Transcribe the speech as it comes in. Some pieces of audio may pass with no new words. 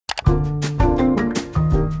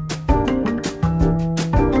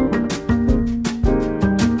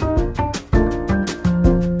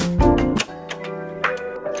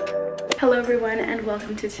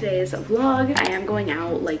welcome to today's vlog. I am going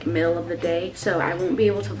out like middle of the day, so I won't be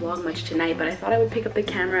able to vlog much tonight, but I thought I would pick up the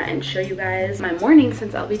camera and show you guys my morning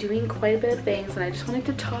since I'll be doing quite a bit of things, and I just wanted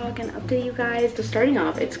to talk and update you guys. So starting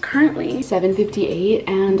off, it's currently 7:58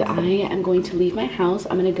 and I am going to leave my house.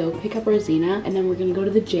 I'm gonna go pick up Rosina and then we're gonna go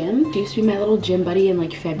to the gym. She used to be my little gym buddy in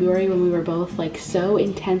like February when we were both like so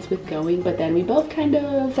intense with going, but then we both kind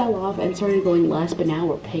of fell off and started going less, but now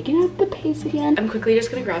we're picking up the pace again. I'm quickly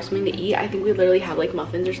just gonna grab something to eat. I think we literally have like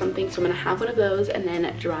muffins or something, so I'm gonna have one of those and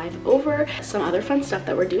then drive over. Some other fun stuff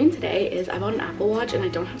that we're doing today is I bought an Apple Watch and I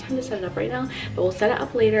don't have time to set it up right now, but we'll set it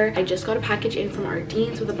up later. I just got a package in from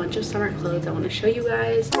Ardent with a bunch of summer clothes I want to show you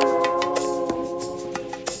guys.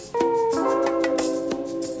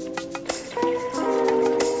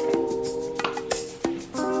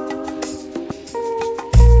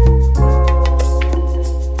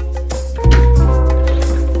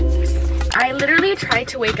 Tried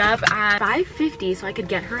to wake up at 5:50 so I could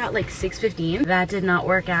get her at like 6:15. That did not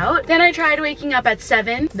work out. Then I tried waking up at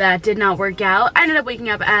 7. That did not work out. I ended up waking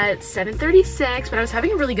up at 7:36, but I was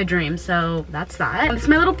having a really good dream, so that's that. This is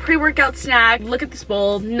my little pre-workout snack. Look at this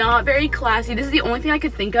bowl. Not very classy. This is the only thing I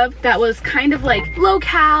could think of that was kind of like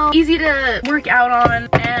low-cal, easy to work out on,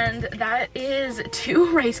 and that is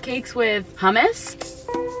 2 rice cakes with hummus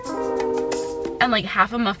and like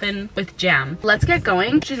half a muffin with jam. Let's get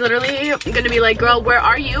going. She's literally gonna be like, girl, where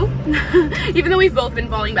are you? Even though we've both been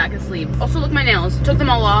falling back asleep. Also, look, my nails. Took them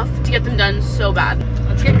all off to get them done so bad.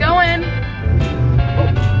 Let's get going.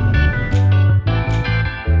 Oh.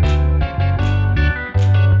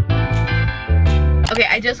 Okay,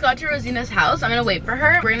 I just got to Rosina's house. I'm gonna wait for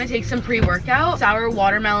her. We're gonna take some pre-workout, sour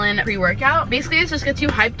watermelon pre-workout. Basically, this just gets you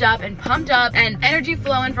hyped up and pumped up and energy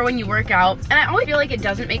flowing for when you work out. And I always feel like it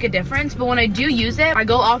doesn't make a difference, but when I do use it, I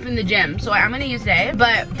go off in the gym. So I'm gonna use today,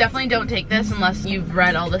 but definitely don't take this unless you've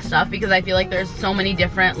read all this stuff, because I feel like there's so many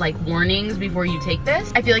different like warnings before you take this.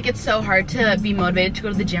 I feel like it's so hard to be motivated to go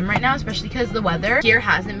to the gym right now, especially because the weather here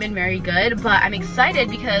hasn't been very good, but I'm excited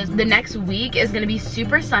because the next week is gonna be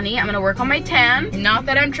super sunny. I'm gonna work on my tan. Not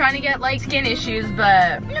that I'm trying to get like skin issues,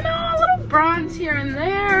 but you know, a little bronze here and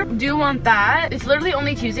there. Do want that. It's literally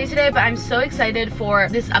only Tuesday today, but I'm so excited for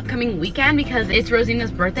this upcoming weekend because it's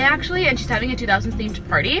Rosina's birthday actually, and she's having a 2000s themed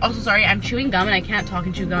party. Also, sorry, I'm chewing gum and I can't talk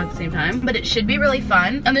and chew gum at the same time, but it should be really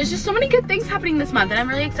fun. And there's just so many good things happening this month and I'm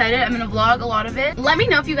really excited. I'm gonna vlog a lot of it. Let me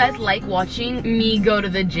know if you guys like watching me go to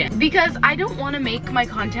the gym, because I don't want to make my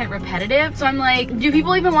content repetitive. So I'm like, do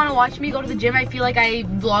people even want to watch me go to the gym? I feel like I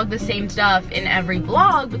vlog the same stuff in every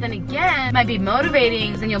vlog, but then again, it might be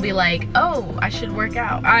motivating, and you'll be like, oh, I should work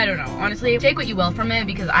out. I don't know. Honestly, take what you will from it,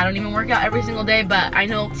 because I don't even work out every single day, but I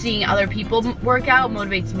know seeing other people work out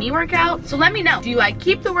motivates me work out. So let me know. Do I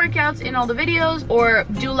keep the workouts in all the videos or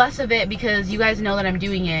do less of it because you guys know that I'm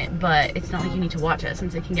doing it, but it's not like you need to watch it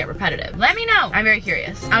since it can get repetitive? Let me know. I'm very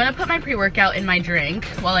curious. I'm gonna put my pre-workout in my drink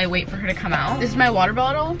while I wait for her to come out. This is my water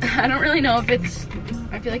bottle. I don't really know if it's,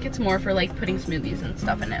 I feel like it's more for like putting smoothies and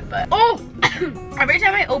stuff in it, but oh! Every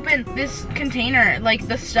time I open this container, like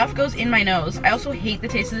the stuff goes in my nose. I also hate the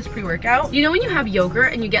taste of this pre-workout. You know when you have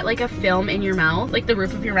yogurt and you get like a film in your mouth, like the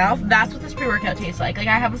roof of your mouth? That's what this pre-workout tastes like. Like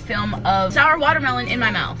I have a film of sour watermelon in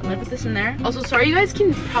my mouth. I'm gonna put this in there. Also, sorry, you guys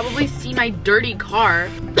can probably see my dirty car.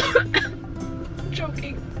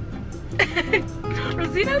 Joking.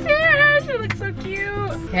 Rosina's here. She looks so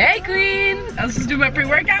cute. Hey, queen. I was just doing my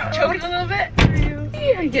pre-workout. Choking a little bit. How are you?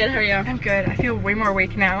 I'm good. How are you? I'm good. I feel way more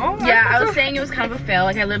awake now. Yeah, I was saying it was kind of a fail.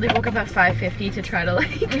 Like I literally woke up at 5:50 to try to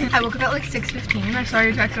like. I woke up at like 6:15. I saw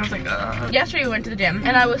your text and I was like, ugh. Yesterday we went to the gym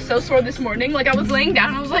and I was so sore this morning. Like I was laying down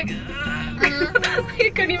and I was like,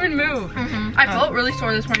 I couldn't even move. I felt really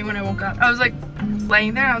sore this morning when I woke up. I was like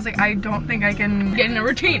laying there. I was like, I don't think I can get in a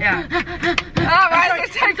routine. Yeah.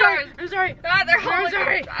 I'm sorry. I'm sorry. They're home.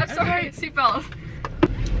 I'm sorry. Seatbelt.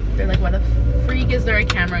 They're like, why the freak is there a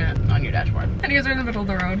camera on your dashboard? And you guys are in the middle of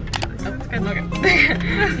the road. Oh, good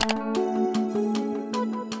looking.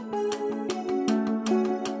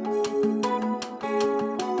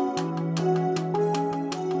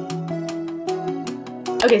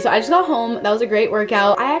 Okay, so I just got home. That was a great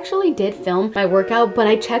workout. I actually did film my workout, but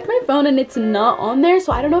I checked my phone and it's not on there,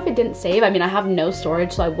 so I don't know if it didn't save. I mean, I have no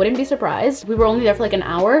storage, so I wouldn't be surprised. We were only there for like an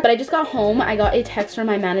hour, but I just got home. I got a text from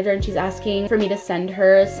my manager and she's asking for me to send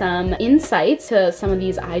her some insights to some of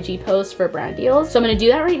these IG posts for brand deals. So I'm gonna do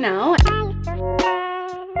that right now.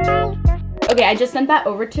 Okay, I just sent that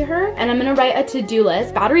over to her and I'm gonna write a to-do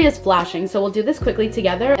list. Battery is flashing, so we'll do this quickly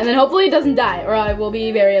together and then hopefully it doesn't die or I will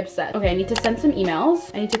be very upset. Okay, I need to send some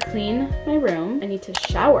emails. I need to clean my room. I need to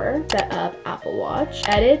shower, set up Apple Watch,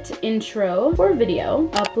 edit intro for video,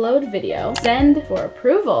 upload video, send for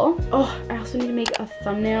approval. Oh, I also need to make a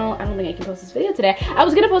thumbnail. I don't think I can post this video today. I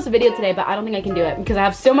was gonna post a video today, but I don't think I can do it because I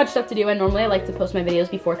have so much stuff to do and normally I like to post my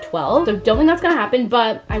videos before 12. So don't think that's gonna happen,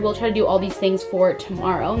 but I will try to do all these things for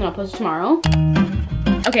tomorrow and I'll post tomorrow.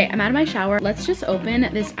 Okay, I'm out of my shower. Let's just open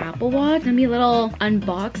this Apple Watch. Gonna be a little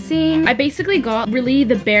unboxing. I basically got really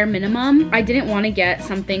the bare minimum. I didn't want to get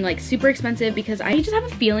something like super expensive because I just have a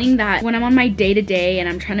feeling that when I'm on my day-to-day and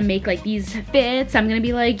I'm trying to make like these fits, I'm gonna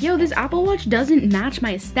be like, yo, this Apple Watch doesn't match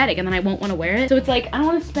my aesthetic and then I won't want to wear it. So it's like, I don't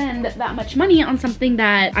want to spend that much money on something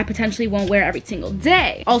that I potentially won't wear every single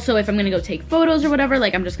day. Also, if I'm gonna go take photos or whatever,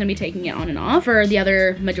 like I'm just gonna be taking it on and off. For the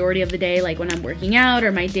other majority of the day, like when I'm working out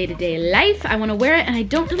or my day-to-day life, I want to wear it and I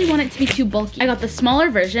don't really want it to be too bulky. I got the smaller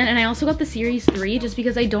version and I also got the Series 3 just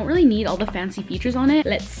because I don't really need all the fancy features on it.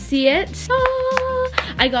 Let's see it.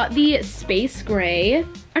 I got the space gray.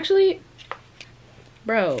 Actually,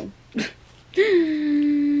 bro.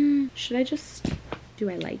 Should I just... Do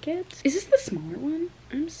I like it? Is this the smaller one?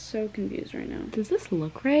 I'm so confused right now. Does this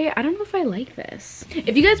look right? I don't know if I like this.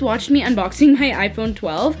 If you guys watched me unboxing my iPhone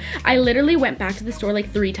 12, I literally went back to the store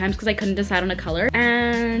like 3 times because I couldn't decide on a color.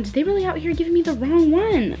 And they really out here giving me the wrong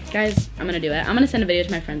one. Guys, I'm gonna do it. I'm gonna send a video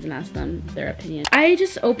to my friends and ask them their opinion. I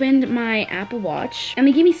just opened my Apple Watch and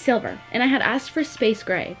they gave me silver. And I had asked for space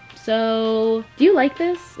gray. So, do you like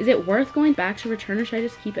this? Is it worth going back to return or should I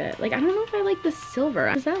just keep it? Like, I don't know if I like the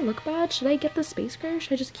silver. Does that look bad? Should I get the space gray or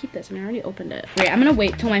should I just keep this? I mean, I already opened it. Wait, I'm gonna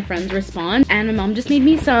wait till my friends respond. And my mom just made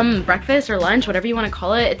me some breakfast or lunch, whatever you want to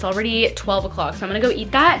call it. It's already 12 o'clock, so I'm gonna go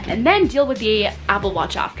eat that and then deal with the Apple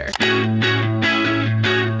Watch after.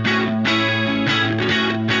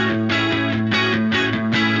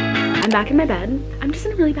 I'm back in my bed. I'm just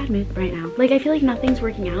in a really bad mood right now. Like, I feel like nothing's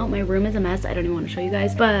working out. My room is a mess. I don't even want to show you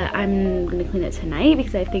guys, but I'm gonna clean it tonight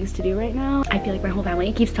because I have things to do right now. I feel like my whole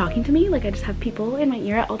family keeps talking to me. Like, I just have people in my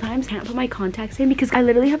ear at all times. Can't put my contacts in because I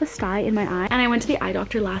literally have a sty in my eye. And I went to the eye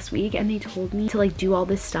doctor last week and they told me to like do all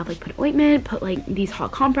this stuff, like put ointment, put like these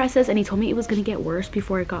hot compresses, and he told me it was gonna get worse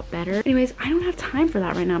before it got better. Anyways, I don't have time for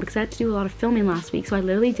that right now because I had to do a lot of filming last week, so I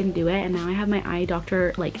literally didn't do it. And now I have my eye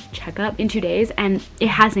doctor like checkup in 2 days and it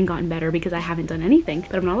hasn't gotten better because I haven't done anything.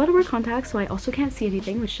 But I'm not allowed to wear contacts, so I also can't see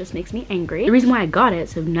anything, which just makes me angry. The reason why I got it,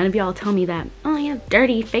 so none of y'all tell me that, oh, you have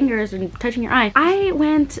dirty fingers and touching your eye. I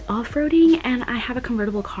went off-roading and I have a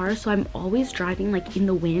convertible car, so I'm always driving like in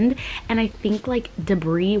the wind, and I think like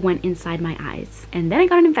debris went inside my eyes. And then I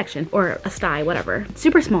got an infection or a sty, whatever. It's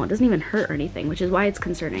super small, it doesn't even hurt or anything, which is why it's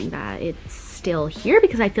concerning that it's still here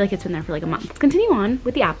because I feel like it's been there for like a month. Let's continue on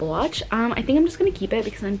with the Apple Watch. I think I'm just gonna keep it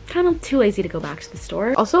because I'm kind of too lazy to go back to the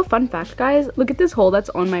store. Also, fun fact, guys, look at this hole that's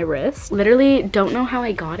on my wrist. Literally don't know how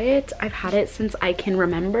I got it. I've had it since I can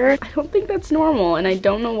remember. I don't think that's normal and I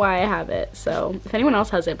don't know why I have it. So if anyone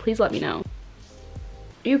else has it, please let me know.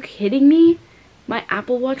 Are you kidding me? My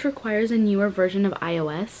Apple Watch requires a newer version of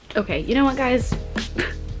iOS. Okay, you know what, guys?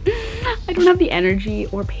 I don't have the energy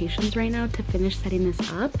or patience right now to finish setting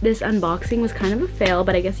this up. This unboxing was kind of a fail,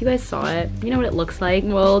 but I guess you guys saw it. You know what it looks like.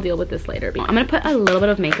 We'll deal with this later. I'm gonna put a little bit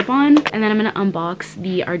of makeup on and then I'm gonna unbox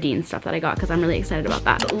the Ardent stuff that I got because I'm really excited about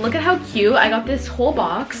that. So look at how cute. I got this whole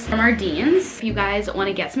box from Ardent. If you guys want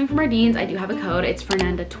to get something from Ardent, I do have a code. It's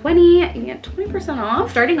Fernanda20. You can get 20%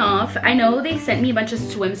 off. Starting off, I know they sent me a bunch of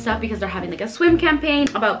swim stuff because they're having like a swim campaign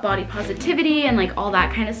about body positivity and like all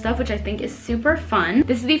that kind of stuff, which I think is super fun.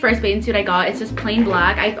 This is the first bathing suit I got. It's just plain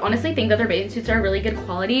black. I honestly think that their bathing suits are really good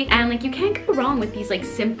quality and like you can't go wrong with these like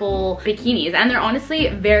simple bikinis, and they're honestly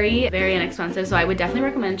very, very inexpensive, so I would definitely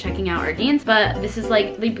recommend checking out Ardent's. But this is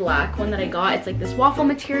like the black one that I got. It's like this waffle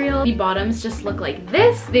material. The bottoms just look like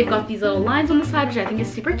this. They've got these little lines on the side, which I think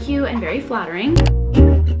is super cute and very flattering.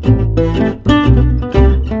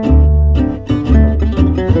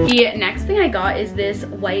 The next thing I got is this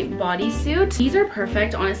white bodysuit. These are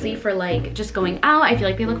perfect, honestly, for like just going out. I feel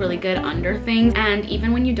like they look really good under things, and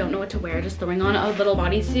even when you don't know what to wear, just throwing on a little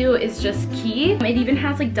bodysuit is just key. It even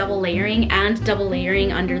has like double layering and double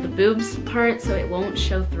layering under the boobs part, so it won't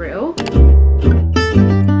show through.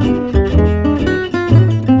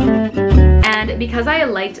 because I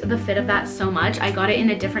liked the fit of that so much, I got it in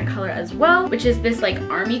a different color as well, which is this like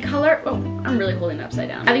army color. Oh, I'm really holding it upside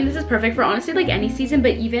down. I think this is perfect for honestly like any season,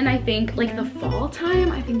 but even I think like the fall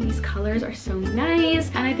time, I think these colors are so nice,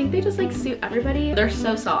 and I think they just like suit everybody. They're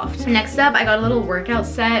so soft. Next up, I got a little workout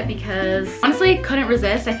set because honestly couldn't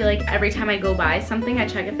resist. I feel like every time I go buy something, I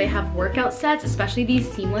check if they have workout sets, especially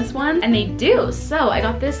these seamless ones, and they do. So I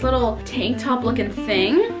got this little tank top looking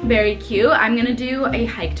thing, very cute. I'm gonna do a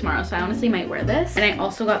hike tomorrow, so I honestly might wear this. And I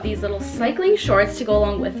also got these little cycling shorts to go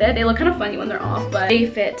along with it. They look kind of funny when they're off, but they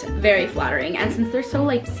fit very flattering, and since they're so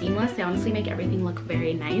like seamless, they honestly make everything look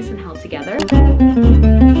very nice and held together.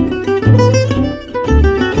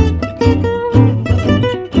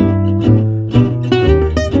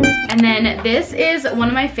 This is one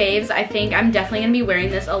of my faves. I think I'm definitely gonna be wearing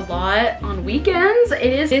this a lot on weekends. It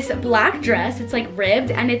is this black dress. It's like ribbed,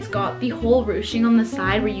 and it's got the whole ruching on the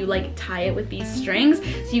side where you like tie it with these strings,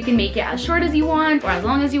 so you can make it as short as you want or as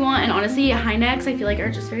long as you want. And honestly, high necks I feel like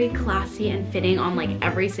are just very classy and fitting on like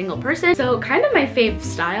every single person, so kind of my fave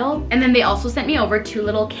style. And then they also sent me over 2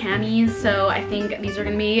 little camis, so I think these are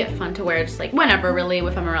gonna be fun to wear just like whenever, really,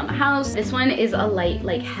 if I'm around the house. This one is a light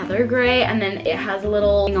like heather gray, and then it has a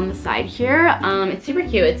little thing on the side here. It's super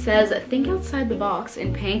cute. It says think outside the box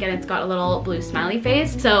in pink, and it's got a little blue smiley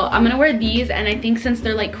face. So I'm gonna wear these, and I think since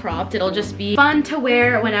they're like cropped, it'll just be fun to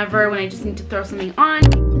wear when I just need to throw something on.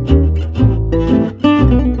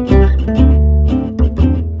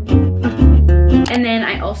 And then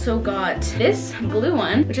I also got this blue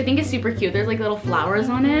one, which I think is super cute. There's like little flowers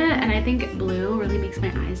on it, and I think blue really makes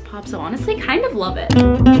my eyes pop, so honestly kind of love it.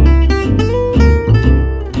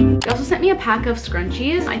 They also sent me a pack of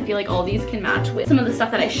scrunchies. I feel like all these can match with some of the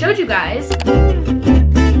stuff that I showed you guys. And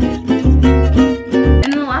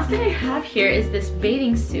then the last thing I have here is this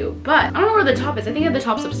bathing suit, but I don't know where the top is. I think the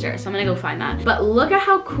top's upstairs, so I'm gonna go find that. But look at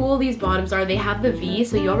how cool these bottoms are. They have the V,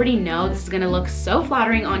 so you already know this is gonna look so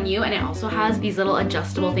flattering on you, and it also has these little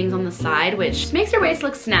adjustable things on the side, which just makes your waist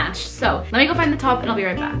look snatched. So let me go find the top, and I'll be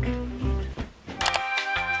right back.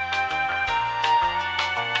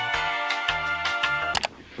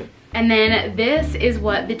 And then this is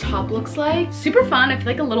what the top looks like. Super fun. I feel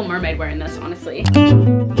like a little mermaid wearing this, honestly.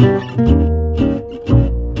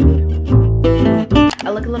 I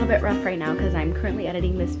look a little bit rough right now because I'm currently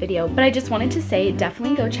editing this video, but I just wanted to say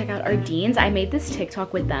definitely go check out Ardent. I made this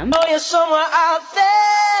TikTok with them. Oh, you're somewhere out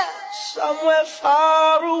there, somewhere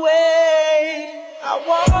far away. I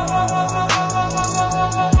want.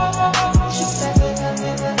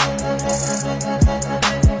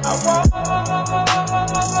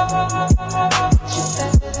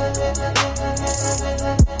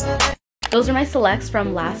 Those are my selects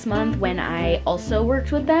from last month when I also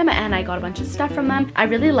worked with them, and I got a bunch of stuff from them. I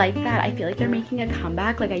really like that. I feel like they're making a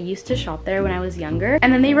comeback. Like, I used to shop there when I was younger,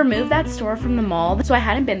 and then they removed that store from the mall, so I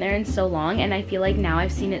hadn't been there in so long, and I feel like now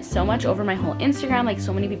I've seen it so much over my whole Instagram. Like,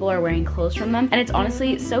 so many people are wearing clothes from them, and it's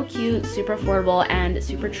honestly so cute, super affordable, and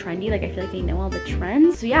super trendy. Like, I feel like they know all the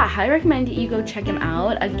trends. So yeah, highly recommend you go check them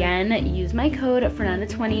out. Again, use my code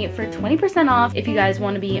Fernanda20 for 20% off if you guys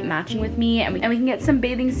want to be matching with me, and we can get some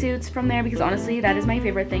bathing suits from there, because honestly that is my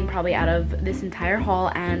favorite thing probably out of this entire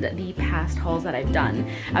haul and the past hauls that I've done.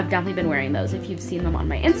 I've definitely been wearing those if you've seen them on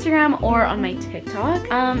my Instagram or on my TikTok.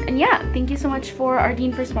 And yeah, thank you so much for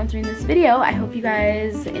Ardent for sponsoring this video. I hope you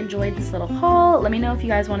guys enjoyed this little haul. Let me know if you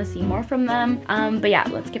guys want to see more from them. But yeah,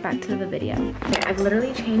 let's get back to the video. Okay, I've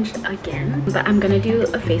literally changed again, but I'm gonna do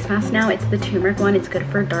a face mask now. It's the turmeric one. It's good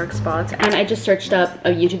for dark spots, and I just searched up a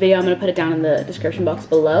YouTube video. I'm gonna put it down in the description box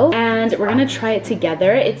below, and we're gonna try it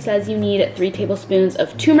together. It says you need 3 tablespoons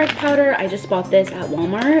of turmeric powder. I just bought this at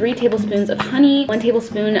Walmart. 3 tablespoons of honey, 1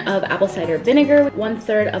 tablespoon of apple cider vinegar,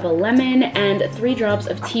 1/3 of a lemon, and 3 drops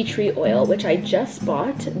of tea tree oil, which I just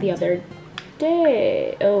bought the other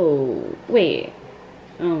day. Oh, wait.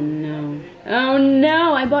 Oh no. Oh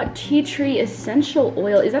no, I bought tea tree essential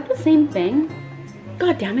oil. Is that the same thing?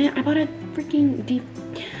 God damn it, I bought a freaking deep...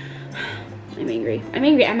 I'm angry. I'm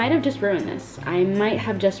angry. I might have just ruined this. I might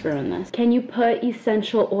have just ruined this. Can you put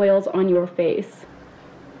essential oils on your face?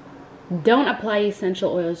 Don't apply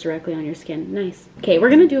essential oils directly on your skin. Nice. Okay,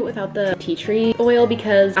 we're gonna do it without the tea tree oil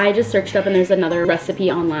because I just searched up and there's another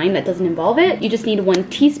recipe online that doesn't involve it. You just need 1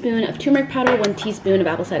 teaspoon of turmeric powder, 1 teaspoon of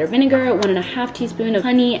apple cider vinegar, 1.5 teaspoon of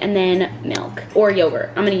honey, and then milk or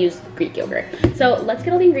yogurt. I'm gonna use Greek yogurt. So let's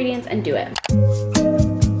get all the ingredients and do it.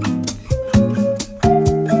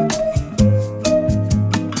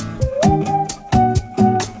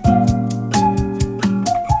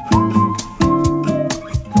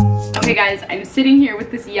 Okay guys, I'm sitting here with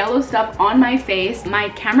this yellow stuff on my face. My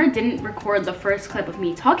camera didn't record the first clip of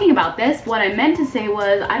me talking about this. What I meant to say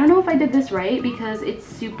was, I don't know if I did this right because it's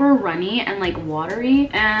super runny and like watery,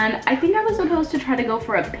 and I think I was supposed to try to go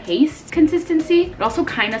for a paste consistency. It also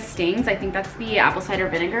kind of stings. I think that's the apple cider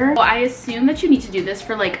vinegar. So I assume that you need to do this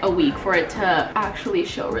for like a week for it to actually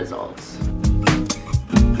show results.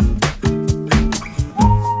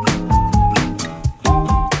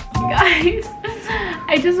 Guys,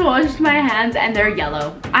 I just washed my hands and they're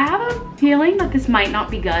yellow. I have a feeling that this might not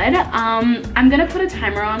be good. I'm gonna put a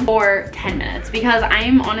timer on for 10 minutes because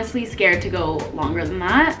I'm honestly scared to go longer than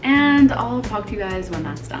that, and I'll talk to you guys when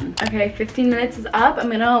that's done. Okay, 15 minutes is up. I'm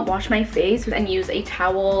gonna wash my face and use a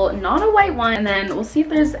towel, not a white one, and then we'll see if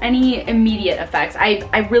there's any immediate effects.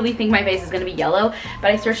 I really think my face is gonna be yellow,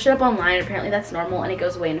 but I searched it up online. Apparently that's normal and it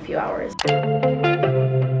goes away in a few hours.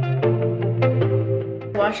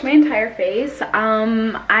 Wash my entire face.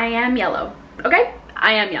 I am yellow, okay?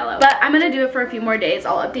 I am yellow, but I'm gonna do it for a few more days.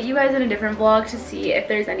 I'll update you guys in a different vlog to see if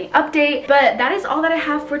there's any update, but that is all that I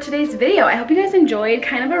have for today's video. I hope you guys enjoyed.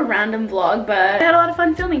 Kind of a random vlog, but I had a lot of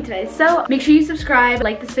fun filming today. So make sure you subscribe,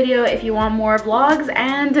 like this video if you want more vlogs,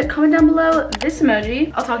 and comment down below this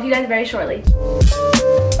emoji. I'll talk to you guys very shortly.